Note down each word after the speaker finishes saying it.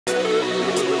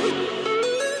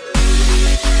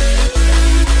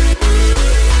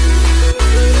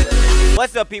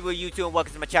What's up, people of YouTube, and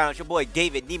welcome to my channel. It's your boy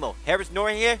David Nemo Harris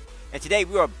Norton here, and today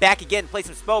we are back again to play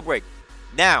some SpellBreak.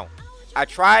 Now, I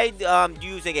tried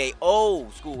using a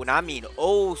old school, and I mean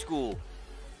old school,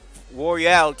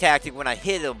 Royale tactic when I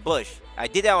hit a bush. I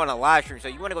did that on a live stream, so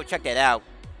you want to go check that out.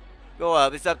 Go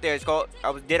up, it's up there. It's called.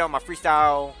 Did it on my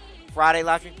Freestyle Friday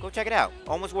live stream. Go check it out.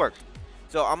 Almost worked.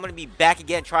 So I'm gonna be back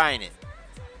again trying it.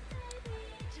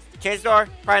 Chances are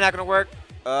probably not gonna work.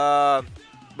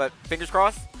 But fingers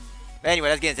crossed. Anyway,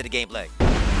 let's get into the gameplay.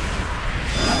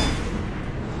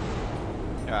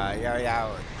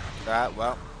 Alright,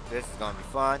 well, this is gonna be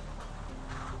fun.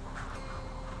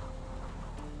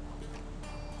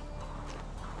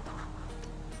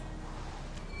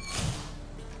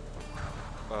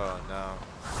 Oh no.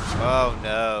 Oh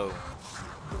no.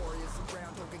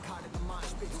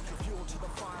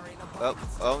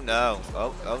 Oh no.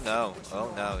 Oh no. Oh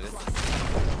no.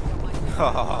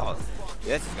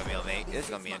 This is gonna be amazing. This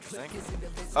is gonna be interesting.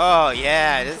 Oh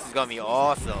yeah, this is gonna be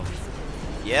awesome.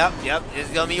 Yep, this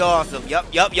is gonna be awesome.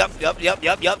 Yep.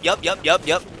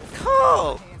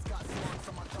 Cool.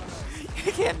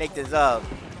 You can't make this up.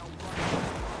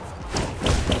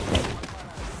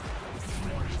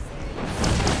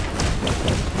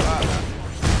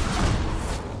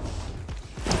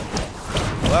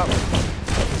 Well,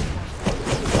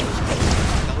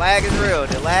 the lag is real.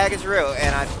 The lag is real,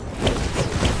 and I.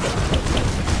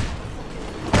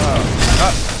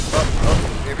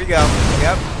 Oh, here we go.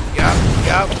 Yep.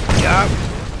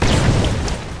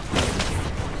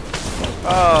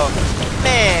 Oh,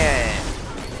 man.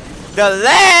 The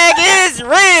lag is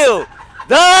real.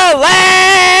 The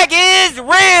lag is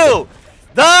real.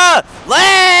 The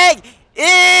lag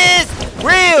is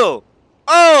real.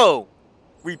 Oh,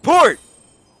 report.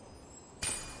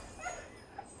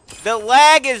 The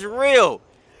lag is real.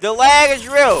 The lag is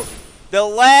real. The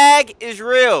lag is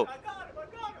real.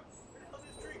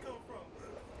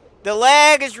 The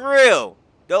lag is real.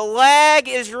 The lag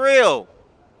is real.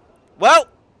 Well,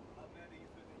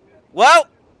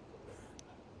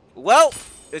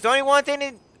 there's only one thing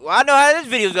that, well, I know how this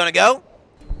video's gonna go.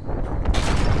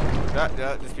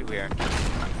 There's people here.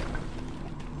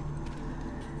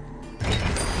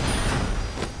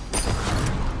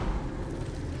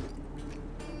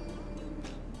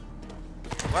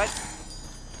 What?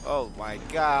 Oh my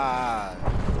god.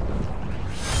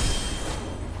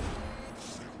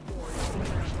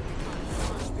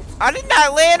 I did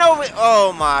not land over.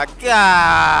 Oh my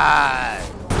god!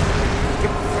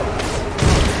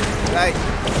 Like,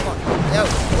 no,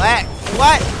 black.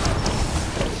 What?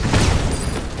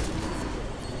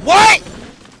 What?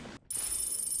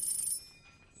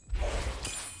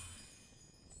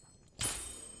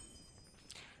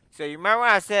 So you remember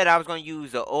when I said I was gonna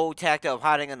use the old tactic of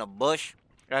hiding in a bush?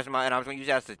 And I was gonna use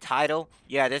that as the title.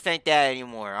 Yeah, this ain't that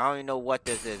anymore. I don't even know what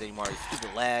this is anymore. It's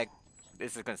stupid lag.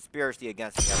 This is a conspiracy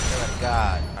against me. I swear to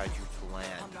God. I choose to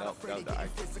land. No.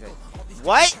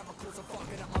 What?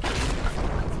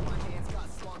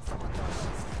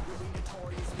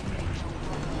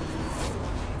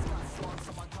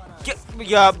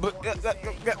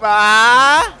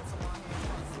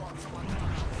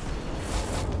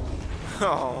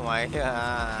 Oh my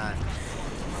god.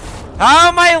 How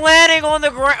am I landing on the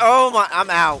ground? Oh my,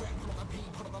 I'm out.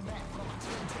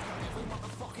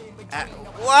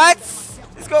 What?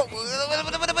 Let's go.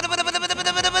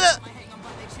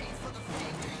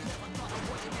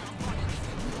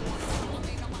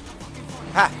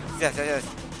 Ha! Yes.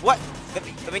 What? Let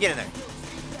me get in there.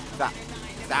 Stop.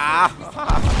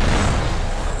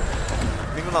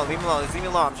 Leave me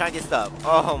alone. I'm trying to get stuff.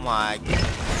 Oh my god.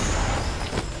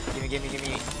 Give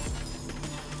me.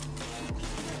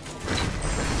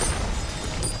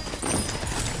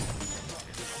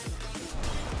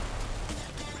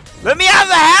 Let me out of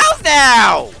the house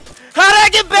now! How did I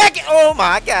get back? Oh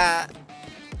my god.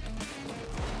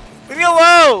 Leave me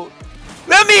alone!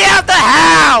 Let me out the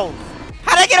house!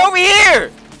 How did I get over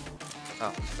here?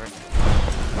 Oh, first.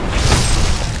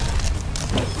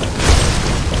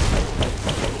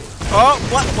 Oh,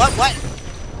 what?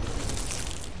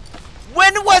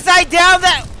 When was I down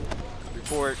that?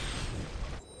 Report.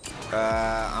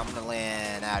 I'm gonna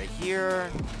land out of here.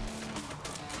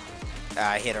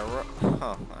 I hit a rock.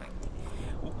 Oh my.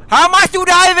 How am I still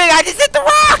diving? I just hit the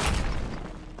rock!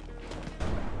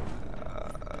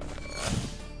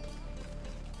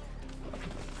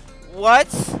 What?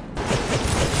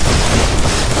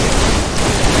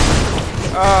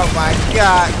 Oh my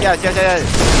god. Yes.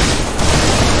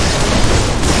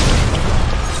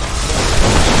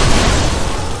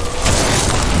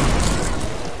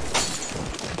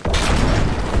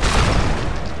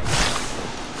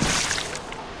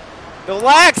 The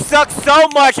lag sucks so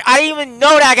much. I didn't even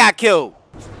know that I got killed.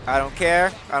 I don't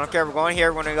care. I don't care. We're going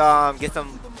here. We're gonna get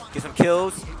some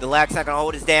kills. The lag's not gonna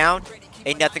hold us down.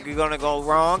 Ain't nothing gonna go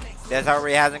wrong. That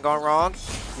already hasn't gone wrong.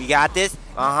 We got this.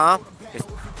 There's about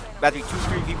to be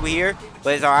 2-3 people here,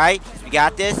 but it's all right. We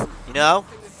got this. You know.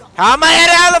 How am I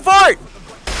headed out of the fort?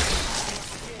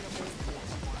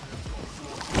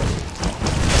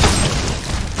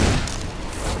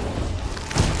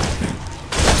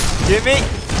 Get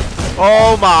me.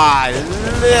 Oh my.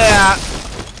 Yeah.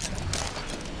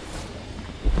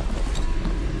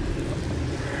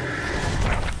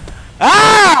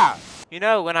 Ah! You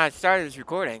know, when I started this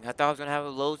recording, I thought I was gonna have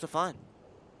loads of fun.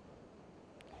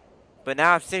 But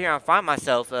now I'm sitting here and find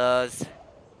myself as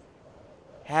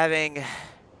having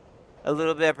a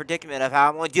little bit of predicament of how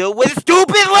I'm gonna deal with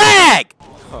stupid lag!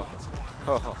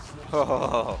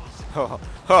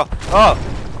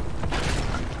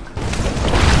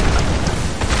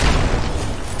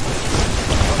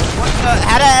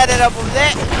 How did I end up with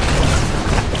that?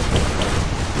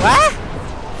 What?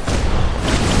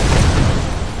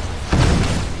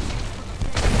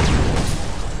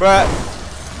 Bruh.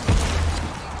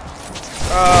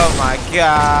 Oh my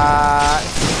god.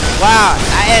 Wow.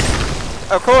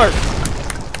 Of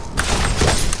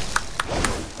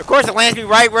course it lands me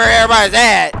right where everybody's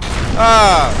at.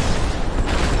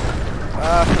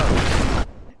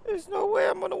 There's no way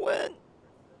I'm gonna win.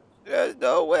 There's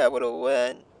no way I'm gonna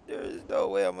win. There's no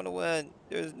way I'm gonna win.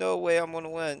 There's no way I'm gonna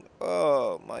win.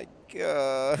 Oh my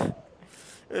god.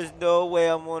 There's no way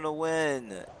I'm gonna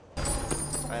win.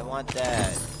 I want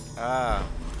that.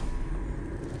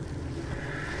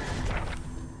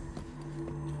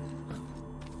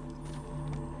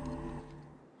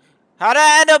 How did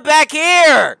I end up back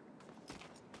here?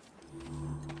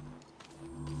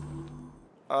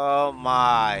 Oh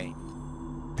my.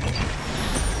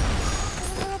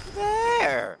 Up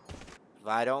there. If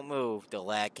I don't move, the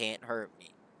lag can't hurt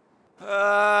me.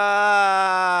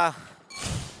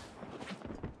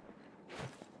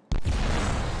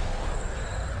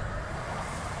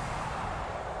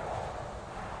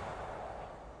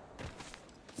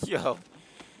 Yo.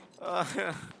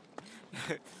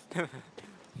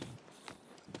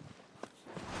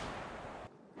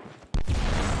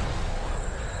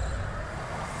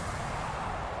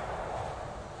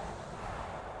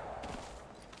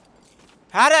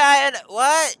 How did I end?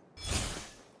 What?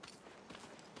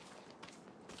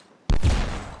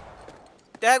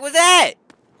 The heck was that?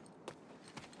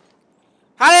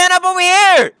 How did I end up over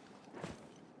here?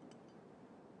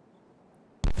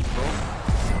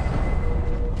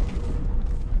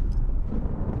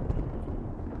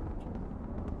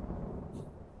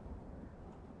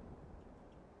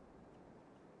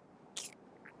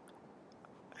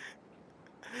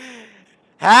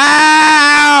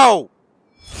 How?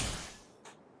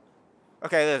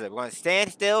 Okay, listen. We're gonna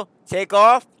stand still, take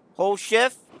off, hold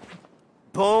shift,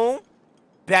 boom,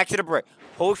 back to the break.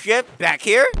 Hold shift, back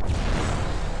here.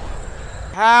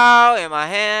 How am I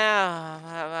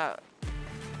here?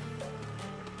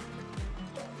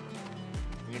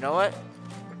 You know what?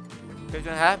 Here's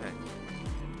what happened.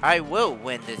 I will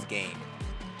win this game.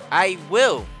 I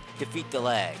will defeat the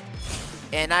lag.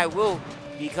 And I will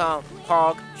become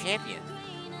Hog Champion.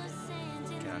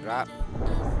 Can I drop?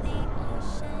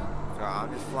 So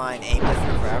I'm just flying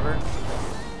aimlessly forever.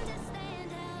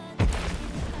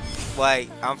 Wait,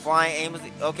 I'm flying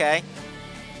aimlessly. Okay.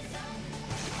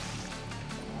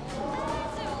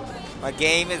 My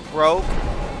game is broke.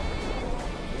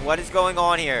 What is going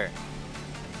on here?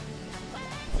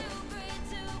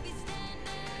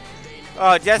 Oh,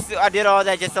 I did all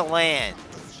that just to land.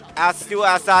 Still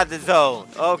outside the zone.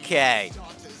 Okay.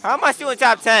 How am I still in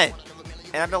top 10?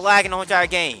 And I've been lagging the whole entire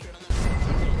game.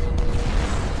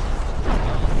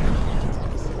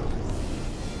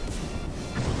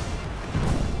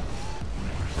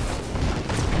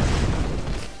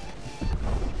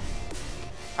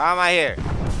 How am I here?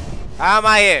 How am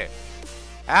I here?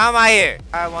 How am I here?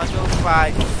 I want to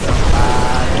fight somebody.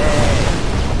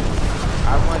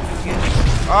 I want to get...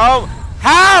 Oh!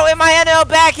 How am I ending up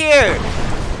back here?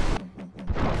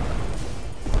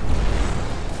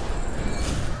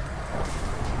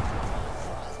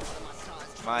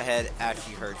 My head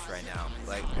actually hurts right now.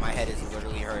 Like, my head is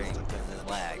literally hurting because of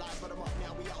the lag.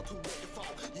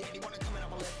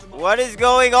 What is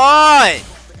going on?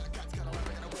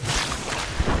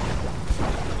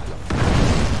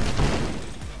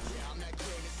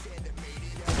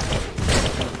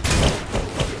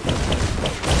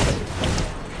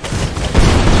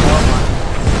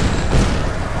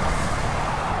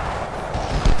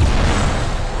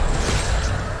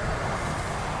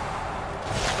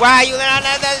 Why you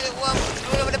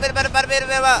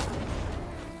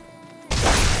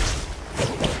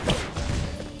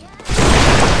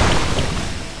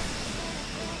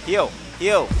heal,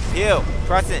 heal, heal.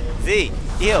 Pressing Z,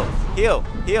 heal, heal,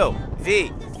 heal,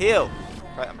 Z, heal.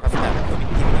 I'm pressing that.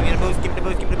 Give me the boost, give me the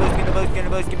boost, give me the boost, give me the boost, give me the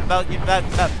boost, give me the boost, give me the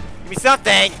boost. Give me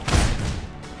something.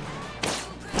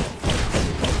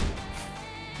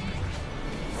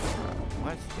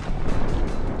 What?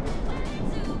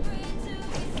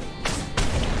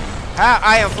 How?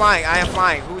 I am flying. I am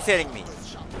flying. Who's hitting me?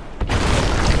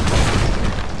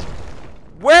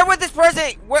 Where was this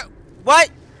person? Where? What?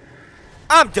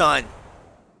 I'm done.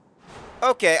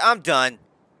 Okay, I'm done.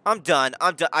 I'm done.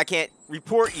 I'm done. I can't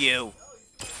report you.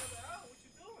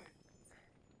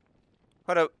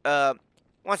 Hold up.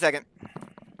 1 second.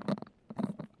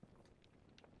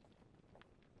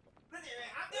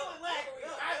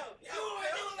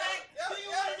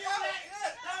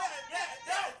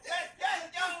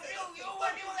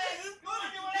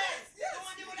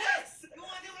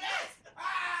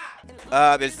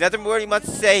 There's nothing more you must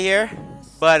say here,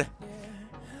 but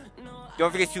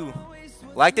don't forget to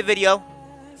like the video,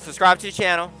 subscribe to the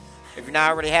channel if you're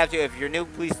not already have to. If you're new,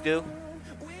 please do.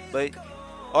 But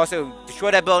also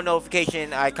destroy that bell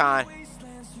notification icon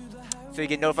so you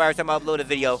get notified every time I upload a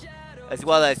video, as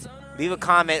well as leave a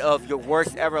comment of your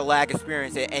worst ever lag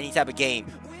experience in any type of game.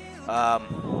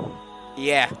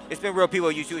 Yeah, it's been real people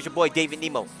on YouTube. It's your boy David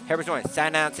Nemo. Harris Orange.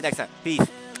 Sign out. Until next time. Peace.